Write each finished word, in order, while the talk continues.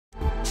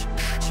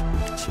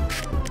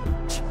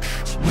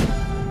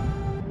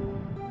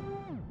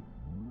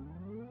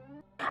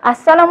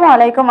আসসালামু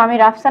আলাইকুম, আমি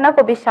রাফসানা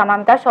কবির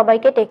সামান্তা।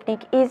 সবাইকে টেকনিক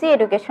ইজি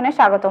এডুকেশনে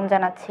স্বাগতম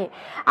জানাচ্ছি।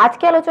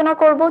 আজকে আলোচনা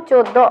করব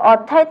 14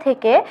 অধ্যায়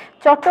থেকে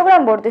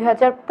চট্টগ্রাম বোর্ড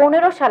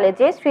 2015 সালে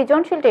যে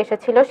সৃজনশীলটি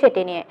এসেছিল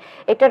সেটি নিয়ে।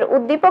 এটার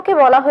উদ্দীপকে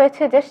বলা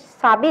হয়েছে যে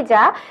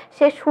সাবিজা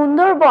সে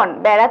সুন্দরবন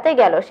বেড়াতে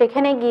গেল,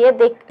 সেখানে গিয়ে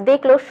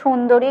দেখলো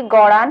সুন্দরী,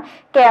 গড়ান,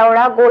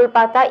 কেওড়া,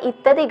 গোলপাতা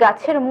ইত্যাদি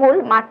গাছের মূল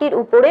মাটির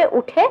উপরে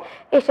উঠে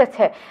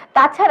এসেছে।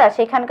 তাছাড়া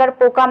সেখানকার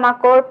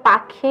পোকামাকড়,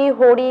 পাখি,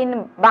 হরিণ,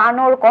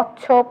 বানর,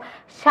 কচ্ছপ,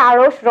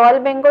 সারস, রয়্যাল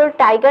বেঙ্গল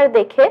টাইগার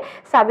দেখে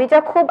সাবিজা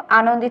খুব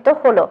আনন্দিত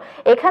হলো।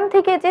 এখান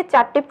থেকে যে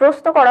 4টি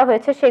প্রশ্ন করা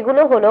হয়েছে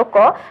সেগুলো হলো: ক,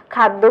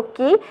 খাদ্য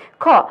কি?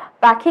 খ,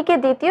 পাখিকে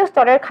দ্বিতীয়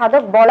স্তরের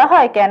খাদক বলা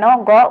হয় কেন?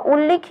 গ,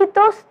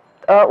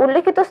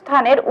 উল্লিখিত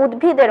স্থানের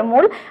উদ্ভিদের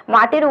মূল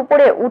মাটির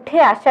উপরে উঠে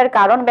আসার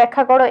কারণ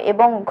ব্যাখ্যা করো।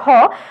 এবং ঘ,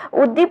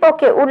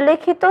 উদ্দীপকে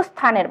উল্লেখিত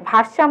স্থানের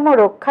ভারসাম্য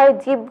রক্ষায়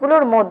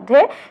জীবগুলোর মধ্যে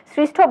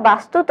সৃষ্ট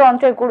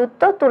বাস্তুতন্ত্রের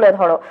গুরুত্ব তুলে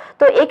ধরো।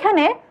 তো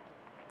এখানে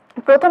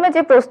প্রথমে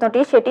যে প্রশ্নটি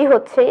সেটি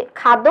হচ্ছে,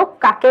 খাদক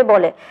কাকে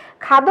বলে?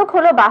 খাদক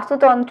হলো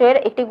বাস্তুতন্ত্রের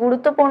একটি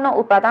গুরুত্বপূর্ণ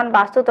উপাদান।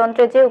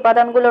 বাস্তুতন্ত্রের যে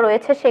উপাদানগুলো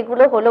রয়েছে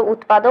সেগুলো হলো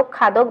উৎপাদক,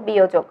 খাদক,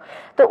 বিয়োজক।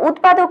 তো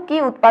উৎপাদক কি?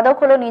 উৎপাদক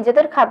হলো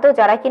নিজেদের খাদ্য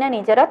যারা কিনা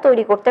নিজেরা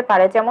তৈরি করতে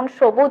পারে, যেমন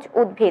সবুজ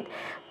উদ্ভিদ।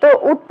 তো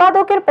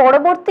উৎপাদকের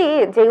পরবর্তী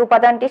যে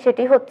উপাদানটি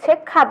সেটি হচ্ছে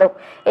খাদক।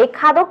 এই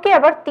খাদককে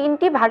আবার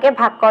 3টি ভাগে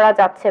ভাগ করা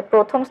যাচ্ছে: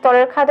 প্রথম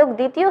স্তরের খাদক,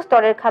 দ্বিতীয়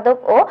স্তরের খাদক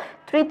ও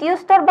তৃতীয়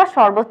স্তর বা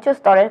সর্বোচ্চ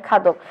স্তরের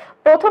খাদক।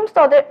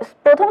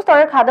 প্রথম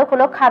স্তরের খাদক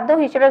হলো খাদ্য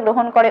হিসেবে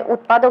গ্রহণ করে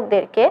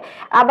উৎপাদকদেরকে,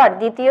 আবার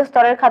দ্বিতীয়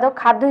স্তরের খাদক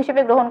খাদ্য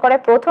হিসেবে গ্রহণ করে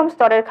প্রথম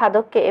স্তরের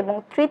খাদককে, এবং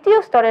তৃতীয়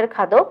স্তরের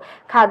খাদক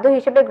খাদ্য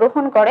হিসেবে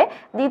গ্রহণ করে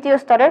দ্বিতীয়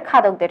স্তরের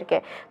খাদকদেরকে।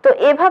 তো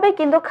এভাবে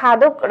কিন্তু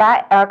খাদকরা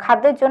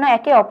খাদ্যের জন্য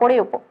একে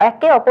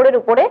অপরের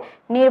উপরে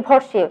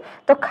নির্ভরশীল।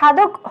 তো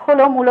খাদক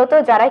হলো মূলত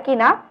যারা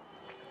কিনা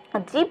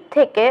জীব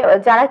থেকে,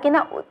 যারা কিনা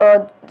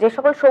যে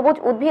সকল সবুজ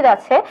উদ্ভিদ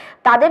আছে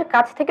তাদের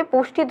কাছ থেকে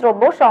পুষ্টি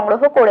দ্রব্য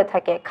সংগ্রহ করে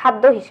থাকে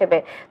খাদ্য হিসেবে।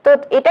 তো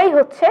এটাই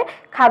হচ্ছে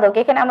খাদক।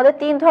 এখানে আমাদের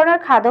 3 ধরনের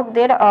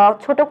খাদকদের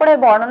ছোট করে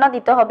বর্ণনা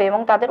দিতে হবে এবং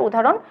তাদের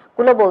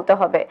উদাহরণগুলো বলতে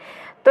হবে।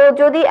 তো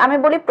যদি আমি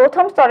বলি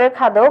প্রথম স্তরের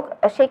খাদক,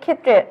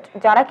 সেক্ষেত্রে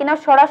যারা কিনা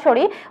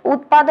সরাসরি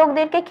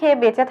উৎপাদকদেরকে খেয়ে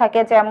বেঁচে থাকে,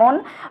 যেমন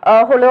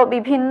হলো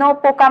বিভিন্ন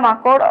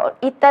পোকামাকড়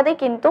ইত্যাদি,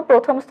 কিন্তু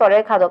প্রথম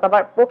স্তরের খাদক।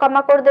 আবার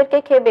পোকামাকড়দেরকে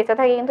খেয়ে বেঁচে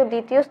থাকে কিন্তু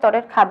দ্বিতীয়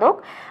স্তরের খাদক,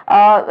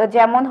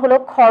 যেমন হলো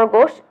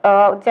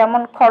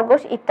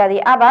খরগোশ ইত্যাদি।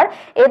 আবার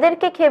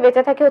এদেরকে খেয়ে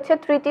বেঁচে থাকে হচ্ছে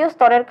তৃতীয়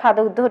স্তরের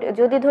খাদক।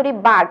 যদি ধরি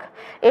বাঘ,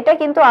 এটা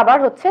কিন্তু আবার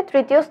হচ্ছে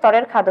তৃতীয়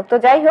স্তরের খাদক। তো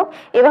যাই হোক,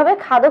 এভাবে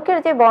খাদকের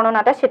যে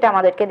বর্ণনাটা সেটা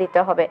আমাদেরকে দিতে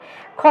হবে।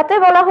 খতে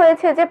বলা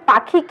হয়েছে যে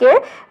পাখিকে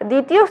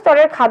দ্বিতীয়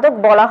স্তরের খাদক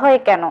বলা হয়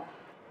কেন?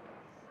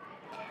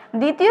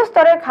 দ্বিতীয়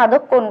স্তরের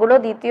খাদক কোনগুলো?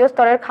 দ্বিতীয়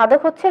স্তরের খাদক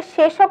হচ্ছে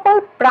সে সকল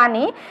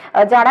প্রাণী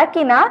যারা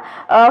কিনা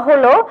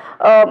হলো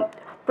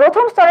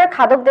প্রথম স্তরের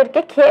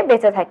খাদকদেরকে খেয়ে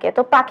বেঁচে থাকে।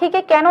 তো পাখিকে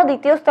কেন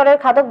দ্বিতীয় স্তরের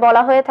খাদক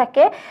বলা হয়ে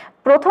থাকে?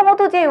 প্রথমত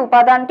যে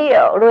উপাদানটি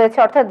রয়েছে,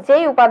 অর্থাৎ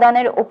যেই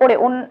উপাদানের উপরে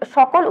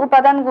সকল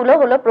উপাদানগুলো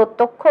হলো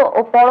প্রত্যক্ষ ও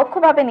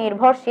পরোক্ষভাবে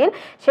নির্ভরশীল,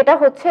 সেটা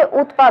হচ্ছে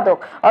উৎপাদক।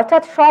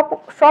 অর্থাৎ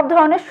সব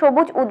ধরনের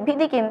সবুজ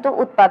উদ্ভিদই কিন্তু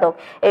উৎপাদক।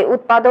 এই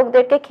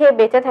উৎপাদকদেরকে খেয়ে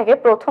বেঁচে থাকে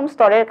প্রথম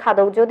স্তরের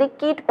খাদক। যদি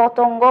কীট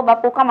পতঙ্গ বা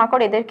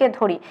পোকামাকড় এদেরকে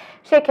ধরি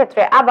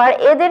সেক্ষেত্রে, আবার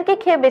এদেরকে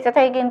খেয়ে বেঁচে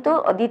থাকে কিন্তু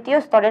দ্বিতীয়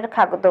স্তরের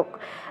খাদক।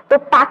 তো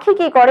পাখি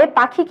কি করে?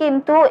 পাখি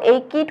কিন্তু এই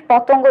কীট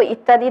পতঙ্গ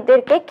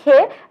ইত্যাদিদেরকে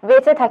খেয়ে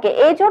বেঁচে থাকে।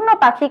 এই জন্য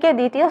পাখিকে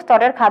দ্বিতীয়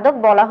স্তরের খাদক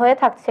বলা হয়ে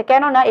থাকছে,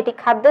 কেননা এটি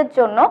খাদ্যের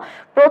জন্য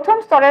প্রথম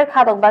স্তরের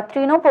খাদক বা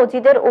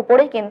তৃণভোজীদের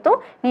উপরে কিন্তু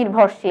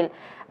নির্ভরশীল।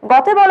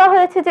 গতে বলা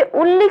হয়েছে যে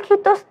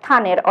উল্লিখিত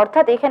স্থানের,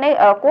 অর্থাৎ এখানে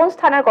কোন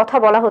স্থানের কথা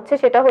বলা হচ্ছে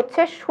সেটা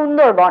হচ্ছে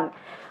সুন্দরবন।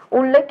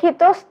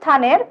 উল্লেখিত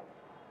স্থানের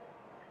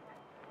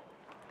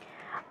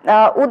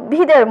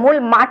উদ্ভিদের মূল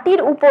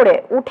মাটির উপরে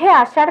উঠে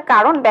আসার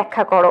কারণ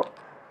ব্যাখ্যা করো।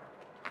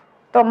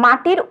 তো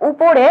মাটির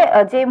উপরে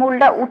যে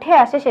মূলটা উঠে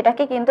আসে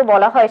সেটাকে কিন্তু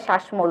বলা হয়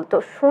শ্বাসমূল। তো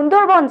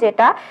সুন্দরবন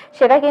যেটা,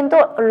 সেটা কিন্তু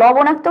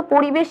লবণাক্ত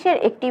পরিবেশের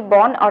একটি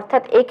বন,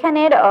 অর্থাৎ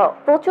এখানের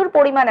প্রচুর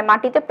পরিমাণে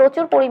মাটিতে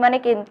প্রচুর পরিমাণে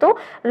কিন্তু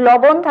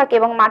লবণ থাকে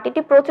এবং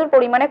মাটিটি প্রচুর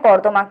পরিমাণে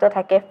কর্দমাক্ত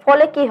থাকে।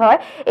 ফলে কি হয়,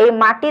 এই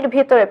মাটির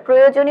ভিতরে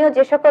প্রয়োজনীয়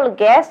যে সকল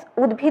গ্যাস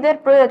উদ্ভিদের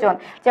প্রয়োজন,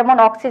 যেমন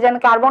অক্সিজেন,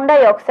 কার্বন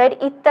ডাই অক্সাইড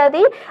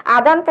ইত্যাদি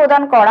আদান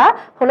প্রদান করা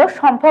হলো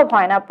সম্ভব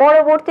হয় না।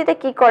 পরবর্তীতে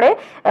কি করে,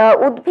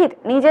 উদ্ভিদ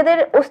নিজেদের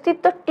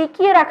অস্তিত্ব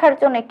টিকিয়ে রাখার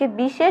জন্য একটি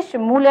বিশেষ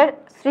মূলের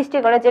সৃষ্টি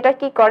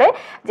করে,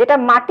 যেটা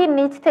মাটির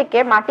নিচ থেকে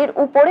মাটির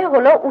উপরে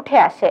হলো উঠে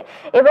আসে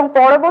এবং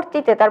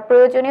পরবর্তীতে তার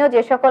প্রয়োজনীয়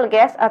যে সকল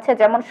গ্যাস আছে,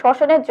 যেমন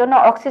শ্বসনের জন্য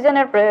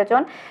অক্সিজেনের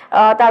প্রয়োজন,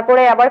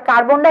 তারপরে আবার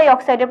কার্বন ডাই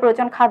অক্সাইডের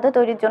প্রয়োজন খাদ্য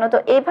তৈরির জন্য। তো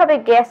এইভাবে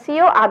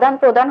গ্যাসীয় আদান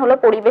প্রদান হলো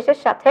পরিবেশের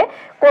সাথে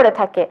করে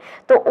থাকে।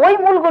 তো ওই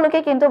মূলগুলোকে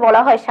কিন্তু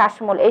বলা হয়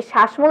শ্বাসমূল। এই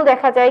শ্বাসমূল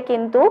দেখা যায়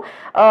কিন্তু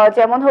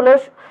যেমন হলো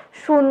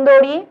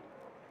সুন্দরী,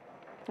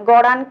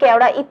 গড়ান,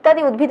 কেওড়া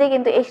ইত্যাদি উদ্ভিদে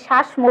কিন্তু এই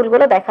শ্বাস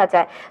মূলগুলো দেখা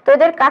যায়। তো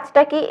এদের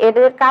কাজটা কি?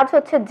 এদের কাজ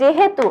হচ্ছে,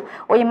 যেহেতু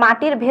ওই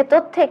মাটির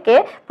ভেতর থেকে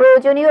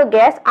প্রয়োজনীয়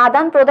গ্যাস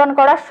আদান প্রদান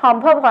করা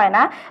সম্ভব হয়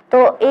না, তো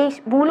এই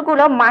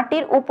মূলগুলো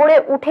মাটির উপরে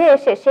উঠে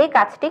এসে সেই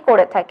কাজটি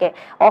করে থাকে।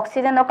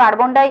 অক্সিজেন ও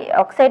কার্বন ডাই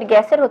অক্সাইড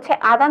গ্যাসের হচ্ছে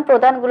আদান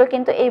প্রদানগুলো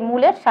কিন্তু এই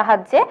মূলের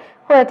সাহায্যে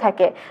হয়ে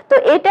থাকে। তো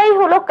এটাই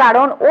হলো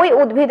কারণ ওই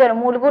উদ্ভিদের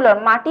মূলগুলোর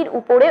মাটির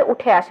উপরে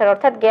উঠে আসার,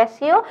 অর্থাৎ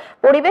গ্যাসীয়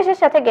পরিবেশের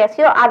সাথে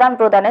গ্যাসীয় আদান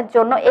প্রদানের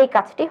জন্য এই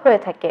কাজটি হয়ে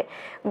থাকে।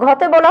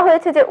 ঘতে বলা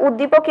হয়েছে যে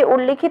উদ্দীপকে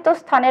উল্লিখিত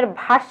স্থানের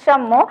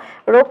ভারসাম্য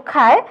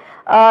রক্ষায়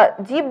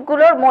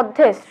জীবগুলোর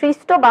মধ্যে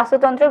সৃষ্ট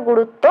বাস্তুতন্ত্রের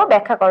গুরুত্ব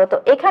ব্যাখ্যা করো। তো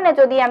এখানে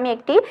যদি আমি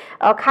একটি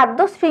খাদ্য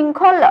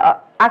শৃঙ্খল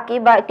আঁকি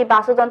বা একটি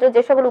বাস্তুতন্ত্রের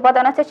যে সকল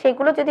উপাদান আছে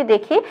সেগুলো যদি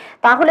দেখি,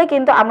 তাহলে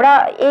কিন্তু আমরা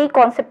এই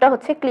কনসেপ্টটা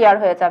হচ্ছে ক্লিয়ার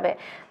হয়ে যাবে।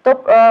 তো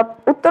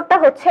উত্তরটা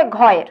হচ্ছে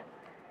ঘয়ের।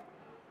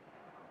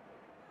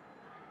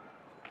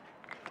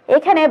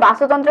 এখানে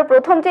বাস্তুতন্ত্রের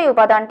প্রথম যে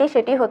উপাদানটি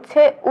সেটি হচ্ছে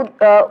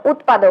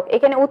উৎপাদক।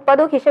 এখানে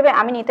উৎপাদক হিসেবে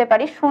আমি নিতে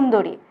পারি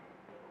সুন্দরী।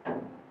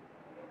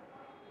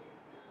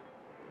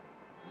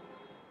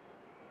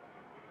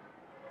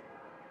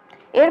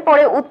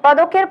 এরপরে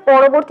উৎপাদকের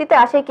পরবর্তীতে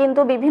আসে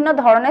কিন্তু বিভিন্ন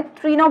ধরনের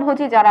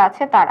তৃণভোজী যারা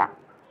আছে তারা,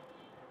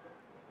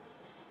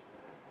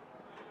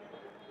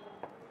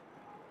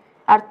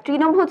 আর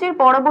তৃণভোজীর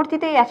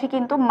পরবর্তীতেই আসে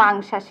কিন্তু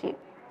মাংসাশী।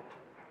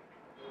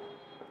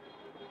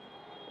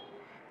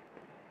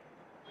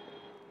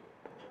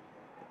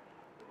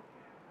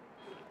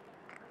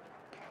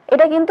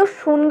 এটা কিন্তু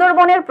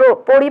সুন্দরবনের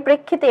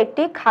পরিপ্রেক্ষিতে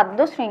একটি খাদ্য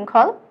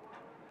শৃঙ্খল।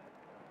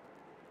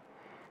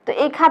 তো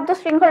এই খাদ্য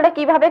শৃঙ্খলটা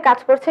কিভাবে কাজ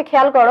করছে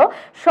খেয়াল করো।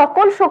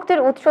 সকল শক্তির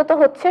উৎস তো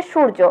হচ্ছে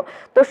সূর্য।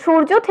 তো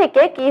সূর্য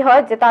থেকে কি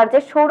হয়, যে তার যে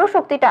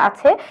সৌরশক্তিটা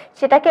আছে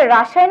সেটাকে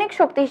রাসায়নিক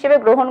শক্তি হিসেবে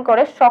গ্রহণ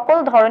করে সকল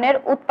ধরনের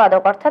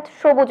উৎপাদক, অর্থাৎ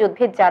সবুজ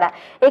উদ্ভিদ যারা।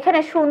 এখানে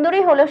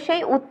সুন্দরী হলো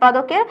সেই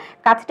উৎপাদকের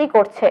কাজটি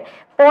করছে।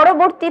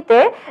 পরবর্তীতে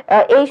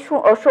এই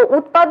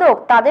উৎপাদক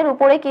তাদের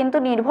উপরে কিন্তু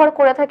নির্ভর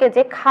করে থাকে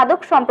যে খাদক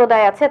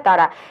সম্প্রদায় আছে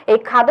তারা। এই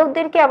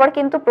খাদকদেরকে আবার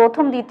কিন্তু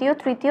প্রথম, দ্বিতীয়,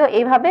 তৃতীয়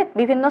এইভাবে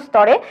বিভিন্ন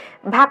স্তরে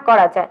ভাগ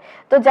করা যায়।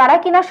 তো যারা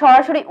কিনা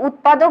সরাসরি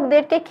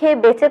উৎপাদকদেরকে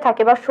খেয়ে বেঁচে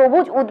থাকে বা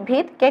সবুজ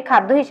উদ্ভিদকে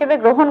খাদ্য হিসেবে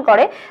গ্রহণ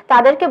করে,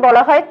 তাদেরকে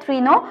বলা হয়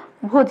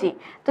তৃণভোজী।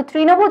 তো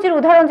তৃণভোজীর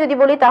উদাহরণ যদি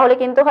বলি তাহলে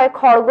কিন্তু হয়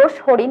খরগোশ,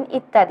 হরিণ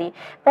ইত্যাদি।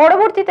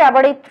 পরবর্তীতে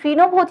আবার এই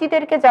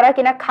তৃণভোজীদেরকে যারা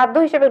কিনা খাদ্য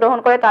হিসেবে গ্রহণ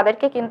করে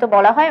তাদেরকে কিন্তু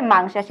বলা হয়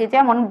মাংসাশী।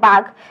 যেমন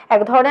বাঘ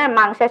এক ধরনের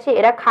মাংসাশী,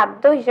 এরা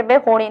খাদ্য হিসেবে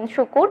হরিণ,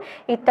 শূকর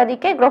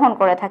ইত্যাদিকে গ্রহণ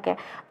করে থাকে।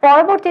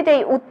 পরবর্তীতে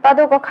এই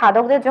উৎপাদক ও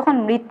খাদকদের যখন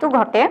মৃত্যু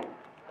ঘটে,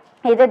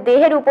 এদের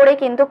দেহের উপরে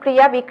কিন্তু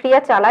ক্রিয়া বিক্রিয়া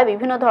চালায়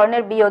বিভিন্ন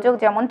ধরনের বিয়োজক,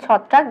 যেমন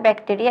ছত্রাক,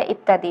 ব্যাকটেরিয়া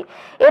ইত্যাদি।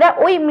 এরা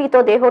ওই মৃত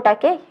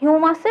দেহটাকে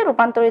হিউমাসে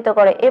রূপান্তরিত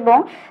করে এবং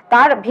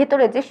তার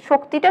ভেতরে যে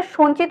শক্তিটা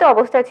সঞ্চিত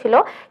অবস্থায় ছিল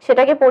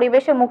সেটাকে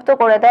পরিবেশে মুক্ত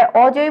করে দেয়।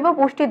 অজৈব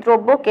পুষ্টি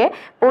দ্রব্যকে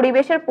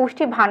পরিবেশের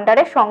পুষ্টি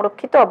ভাণ্ডারে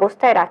সংরক্ষিত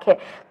অবস্থায় রাখে।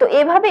 তো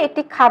এভাবে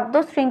একটি খাদ্য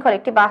শৃঙ্খল,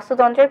 একটি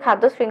বাস্তুতন্ত্রের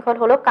খাদ্য শৃঙ্খল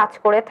হলো কাজ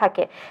করে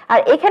থাকে। আর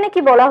এখানে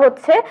কি বলা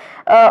হচ্ছে,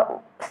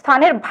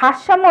 স্থানের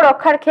ভারসাম্য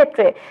রক্ষার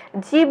ক্ষেত্রে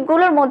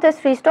জীবগুলোর মধ্যে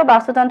সৃষ্ট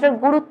বাস্তুতন্ত্রের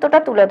গুরুত্বটা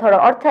তুলে ধরো,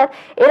 অর্থাৎ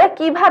এরা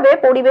কিভাবে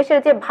পরিবেশের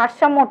যে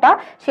ভারসাম্যটা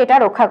সেটা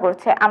রক্ষা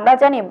করছে। আমরা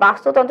জানি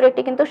বাস্তুতন্ত্র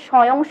একটি কিন্তু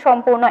স্বয়ং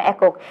সম্পূর্ণ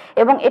একক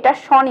এবং এটা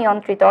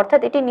স্বনিয়ন্ত্রিত,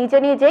 অর্থাৎ এটি নিজে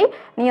নিজেই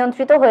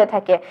নিয়ন্ত্রিত হয়ে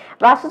থাকে।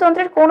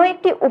 বাস্তুতন্ত্রের কোনো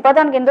একটি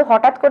উপাদান কিন্তু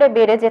হঠাৎ করে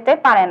বেড়ে যেতে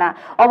পারে না,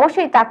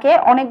 অবশ্যই তাকে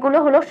অনেকগুলো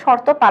হলো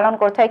শর্ত পালন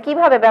করতে হয়।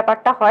 কিভাবে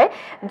ব্যাপারটা হয়,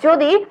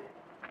 যদি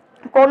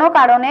কোনো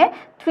কারণে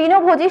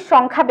তৃণভোজীর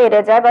সংখ্যা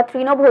বেড়ে যায় বা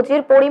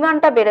তৃণভোজীর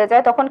পরিমাণটা বেড়ে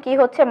যায়, তখন কি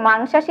হচ্ছে,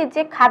 মাংসাশীর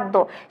যে খাদ্য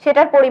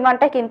সেটার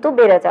পরিমাণটা কিন্তু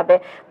বেড়ে যাবে।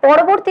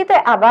 পরবর্তীতে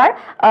আবার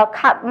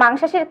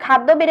মাংসাশীর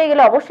খাদ্য বেড়ে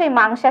গেলে অবশ্যই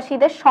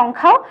মাংসাশীদের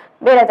সংখ্যাও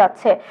বেড়ে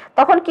যাচ্ছে।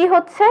 তখন কি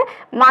হচ্ছে,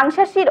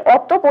 মাংসাশীর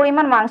অত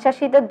পরিমাণ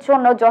মাংসাশীদের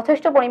জন্য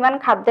যথেষ্ট পরিমাণ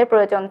খাদ্যের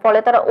প্রয়োজন, ফলে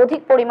তারা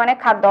অধিক পরিমাণে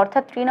খাদ্য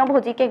অর্থাৎ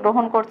তৃণভোজীকে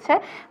গ্রহণ করছে,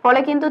 ফলে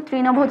কিন্তু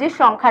তৃণভোজীর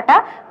সংখ্যাটা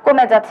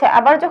কমে যাচ্ছে।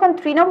 আবার যখন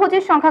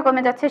তৃণভোজীর সংখ্যা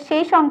কমে যাচ্ছে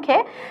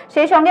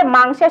সেই সঙ্গে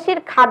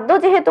মাংসাশীর খাদ্য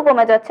যেহেতু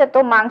কমে যাচ্ছে, তো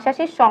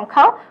মাংসাশীর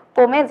সংখ্যাও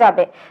কমে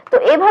যাবে। তো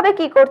এভাবে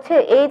কি করছে,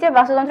 এই যে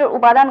বাস্তুতন্ত্রের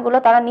উপাদানগুলো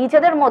তারা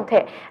নিজেদের মধ্যে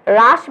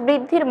হ্রাস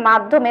বৃদ্ধির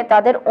মাধ্যমে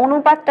তাদের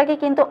অনুপাতটাকে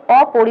কিন্তু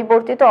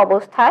অপরিবর্তিত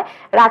অবস্থায়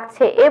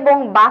রাখছে এবং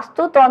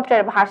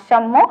বাস্তুতন্ত্রের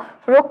ভারসাম্য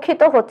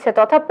রক্ষিত হচ্ছে,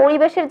 তথা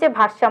পরিবেশের যে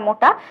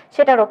ভারসাম্যটা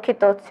সেটা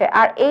রক্ষিত হচ্ছে।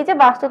 আর এই যে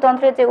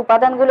বাস্তুতন্ত্রের যে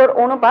উপাদানগুলোর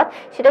অনুপাত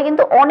সেটা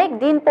কিন্তু অনেক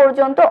দিন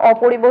পর্যন্ত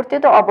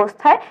অপরিবর্তিত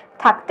অবস্থায়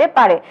থাকতে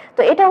পারে।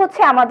 তো এটা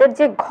হচ্ছে আমাদের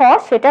যে ঘ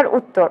সেটার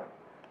উত্তর।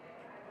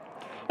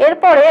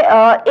 এরপরে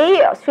এই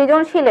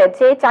সৃজনশীলের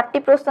যে 4টি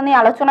প্রশ্ন নিয়ে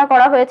আলোচনা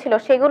করা হয়েছিল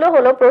সেগুলো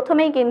হলো,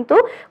 প্রথমেই কিন্তু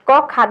ক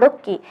খাদক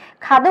কি।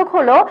 খাদক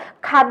হলো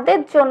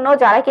খাদ্যের জন্য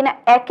যারা কিনা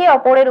একে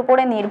অপরের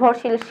উপরে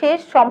নির্ভরশীল, সেই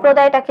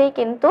সম্প্রদায়টাকেই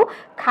কিন্তু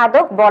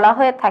খাদক বলা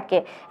হয়ে থাকে।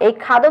 এই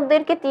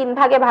খাদকদেরকে 3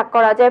 ভাগে ভাগ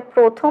করা যায়,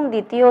 প্রথম,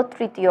 দ্বিতীয়,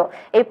 তৃতীয়।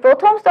 এই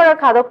প্রথম স্তরের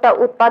খাদকটা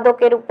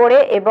উৎপাদকের উপরে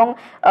এবং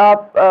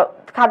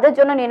খাদ্যের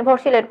জন্য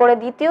নির্ভরশীল। এরপরে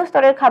দ্বিতীয়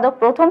স্তরের খাদক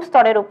প্রথম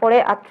স্তরের উপরে,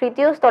 আর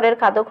তৃতীয় স্তরের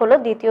খাদক হলো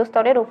দ্বিতীয়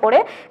স্তরের উপরে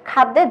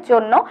খাদ্যের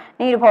জন্য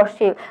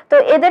নির্ভরশীল। তো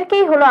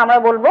এদেরকেই হলো আমরা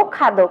বলবো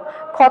খাদক।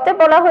 খতে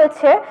বলা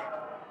হয়েছে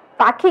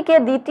পাখিকে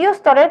দ্বিতীয়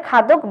স্তরের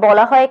খাদক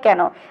বলা হয়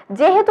কেন?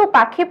 যেহেতু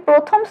পাখি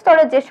প্রথম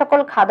স্তরে যে সকল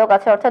খাদক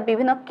আছে অর্থাৎ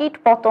বিভিন্ন কীট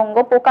পতঙ্গ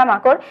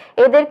পোকামাকড়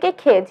এদেরকে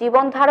খেয়ে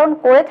জীবন ধারণ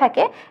করে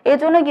থাকে,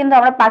 এজন্য কিন্তু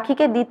আমরা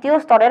পাখিকে দ্বিতীয়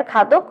স্তরের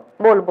খাদক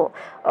বলবো।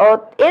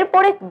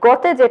 এরপরে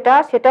গতে যেটা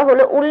সেটা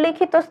হলো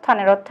উল্লেখিত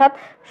স্থানের অর্থাৎ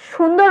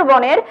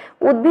সুন্দরবনের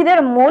উদ্ভিদের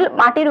মূল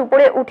মাটির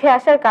উপরে উঠে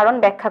আসার কারণ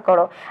ব্যাখ্যা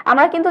করো।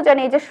 আমরা কিন্তু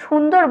জানি যে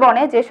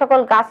সুন্দরবনে যে সকল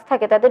গাছ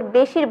থাকে তাদের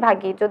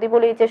বেশিরভাগই, যদি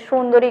বলি যে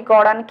সুন্দরী,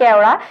 গড়ান,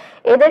 কেওড়া,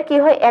 এদের কি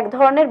হয় এক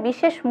ধরনের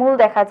বিশেষ মূল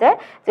দেখা যায়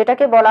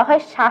যেটাকে বলা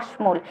হয়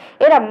শ্বাসমূল।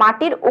 এরা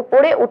মাটির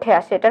উপরে উঠে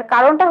আসে। এটার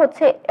কারণটা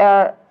হচ্ছে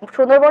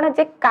সুন্দরবনের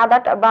যে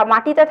কাদাটা বা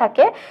মাটিতে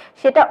থাকে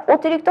সেটা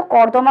অতিরিক্ত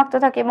কর্দমাক্ত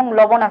থাকে এবং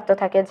লবণাক্ত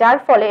থাকে, যার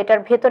ফলে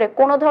এটার ভেতরে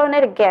কোনো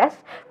ধরনের গ্যাস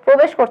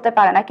প্রবেশ করতে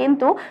পারে না।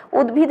 কিন্তু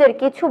উদ্ভিদের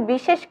কিছু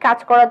বিশেষ কাজ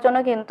করার জন্য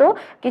কিন্তু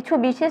কিছু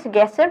বিশেষ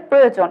গ্যাসের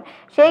প্রয়োজন।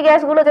 সেই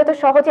গ্যাসগুলো যাতে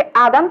সহজে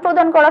আদান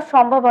প্রদান করা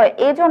সম্ভব হয়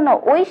এই জন্য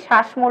ওই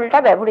শ্বাসমূলটা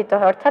ব্যবহৃত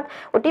হয়, অর্থাৎ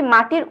ওটি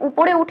মাটির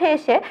উপরে উঠে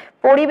এসে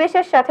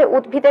পরিবেশের সাথে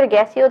উদ্ভিদের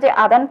গ্যাসীয় যে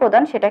আদান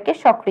প্রদান সেটাকে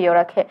সক্রিয়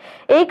রাখে।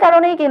 এই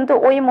কারণেই কিন্তু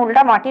ওই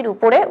মূলটা মাটির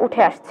উপরে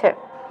উঠে আসছে।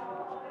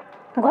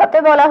 ঘতে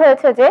বলা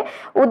হয়েছে যে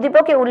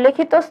উদ্দীপকে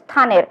উল্লেখিত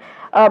স্থানের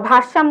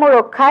ভারসাম্য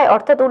রক্ষায়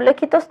অর্থাৎ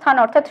উল্লেখিত স্থান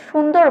অর্থাৎ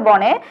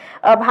সুন্দরবনে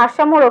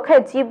ভারসাম্য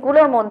রক্ষায়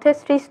জীবগুলোর মধ্যে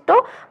সৃষ্ট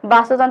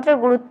বাস্তুতন্ত্রের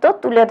গুরুত্ব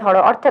তুলে ধরো।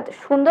 অর্থাৎ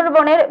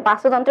সুন্দরবনের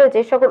বাস্তুতন্ত্রের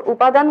যে সকল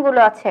উপাদানগুলো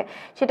আছে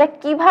সেটা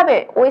কিভাবে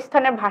ওই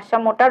স্থানের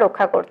ভারসাম্যটা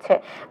রক্ষা করছে।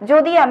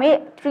 যদি আমি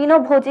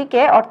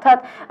তৃণভোজীকে অর্থাৎ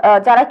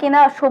যারা কিনা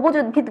সবুজ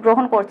উদ্ভিদ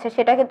গ্রহণ করছে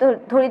সেটাকে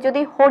ধরি,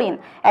 যদি হরিণ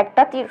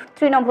একটা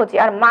তৃণভোজী,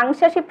 আর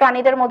মাংসাশী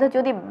প্রাণীদের মধ্যে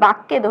যদি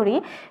বাঘকে ধরি,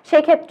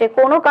 সেক্ষেত্রে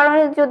কোনো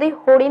কারণে যদি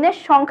হরিণের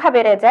সংখ্যা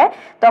বেড়ে যায়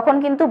তখন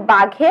কিন্তু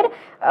বাঘের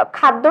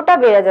খাদ্যটা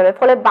বেড়ে যাবে,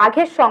 ফলে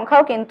বাঘের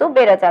সংখ্যাও কিন্তু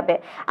বেড়ে যাবে।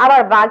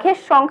 আবার বাঘের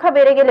সংখ্যা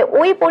বেড়ে গেলে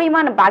ওই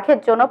পরিমাণ বাঘের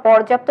জন্য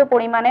পর্যাপ্ত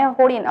পরিমাণে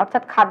হরিণ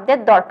অর্থাৎ খাদ্যের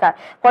দরকার,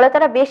 ফলে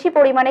তারা বেশি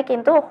পরিমাণে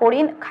কিন্তু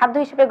হরিণ খাদ্য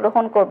হিসেবে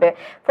গ্রহণ করবে,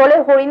 ফলে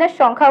হরিণের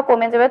সংখ্যাও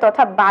কমে যাবে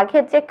তথা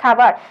বাঘের যে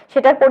খাবার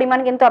সেটার পরিমাণ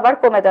কিন্তু আবার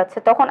কমে যাচ্ছে,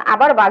 তখন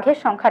আবার বাঘের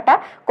সংখ্যাটা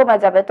কমে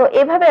যাবে। তো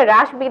এভাবে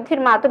হ্রাস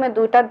বৃদ্ধির মাধ্যমে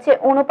দুইটার যে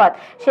অনুপাত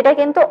সেটা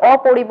কিন্তু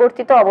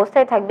অপরিবর্তিত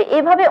অবস্থায় থাকবে।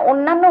 এভাবে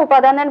অন্যান্য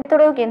উপাদানের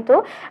ভিতরেও কিন্তু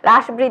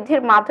হ্রাস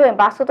বৃদ্ধির মাধ্যমে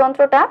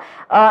বাস্তুতন্ত্রটা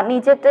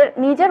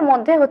নিজের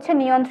মধ্যে হচ্ছে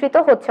নিয়ন্ত্রিত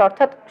হচ্ছে,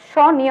 অর্থাৎ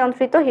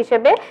স্বনিয়ন্ত্রিত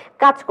হিসেবে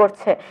কাজ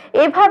করছে।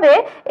 এভাবে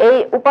এই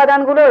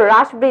উপাদানগুলোর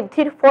হ্রাস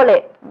বৃদ্ধির ফলে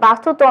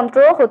বাস্তুতন্ত্র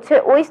হচ্ছে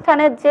ওই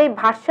স্থানের যে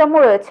ভারসাম্য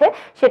রয়েছে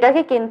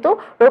সেটাকে কিন্তু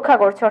রক্ষা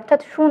করছে, অর্থাৎ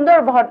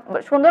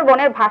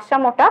সুন্দরবনের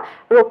ভারসাম্যটা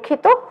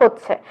রক্ষিত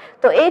হচ্ছে।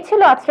 তো এই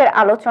ছিল আজকের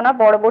আলোচনা।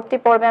 পরবর্তী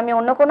পর্বে আমি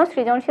অন্য কোনো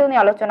সৃজনশীল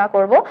নিয়ে আলোচনা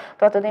করব।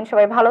 ততদিন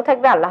সবাই ভালো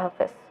থাকবে। আল্লাহ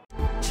হাফেজ।